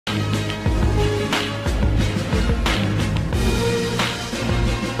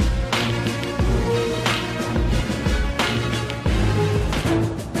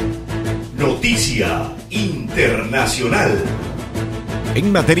Noticia Internacional. En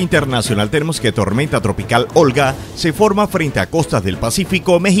materia internacional tenemos que tormenta tropical Olga se forma frente a costas del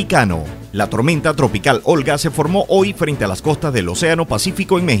Pacífico mexicano. La tormenta tropical Olga se formó hoy frente a las costas del Océano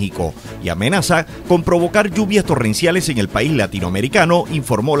Pacífico en México y amenaza con provocar lluvias torrenciales en el país latinoamericano,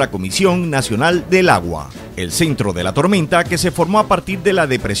 informó la Comisión Nacional del Agua. El centro de la tormenta, que se formó a partir de la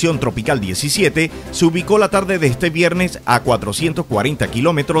depresión tropical 17, se ubicó la tarde de este viernes a 440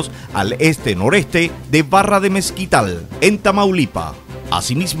 kilómetros al este-noreste de Barra de Mezquital, en Tamaulipas.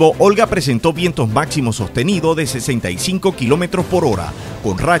 Asimismo, Olga presentó vientos máximos sostenidos de 65 km por hora,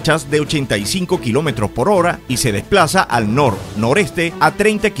 con rachas de 85 km por hora y se desplaza al nor-noreste a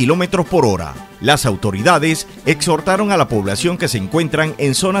 30 km por hora. Las autoridades exhortaron a la población que se encuentran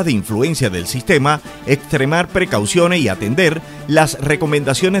en zonas de influencia del sistema extremar precauciones y atender las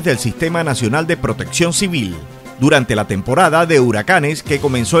recomendaciones del Sistema Nacional de Protección Civil. Durante la temporada de huracanes que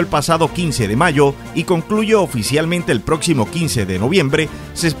comenzó el pasado 15 de mayo y concluye oficialmente el próximo 15 de noviembre,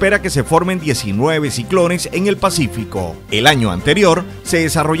 se espera que se formen 19 ciclones en el Pacífico. El año anterior se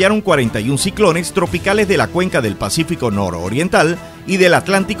desarrollaron 41 ciclones tropicales de la cuenca del Pacífico nororiental y del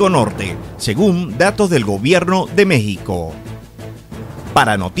Atlántico Norte, según datos del Gobierno de México.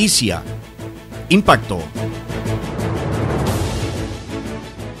 Para Noticia Impacto.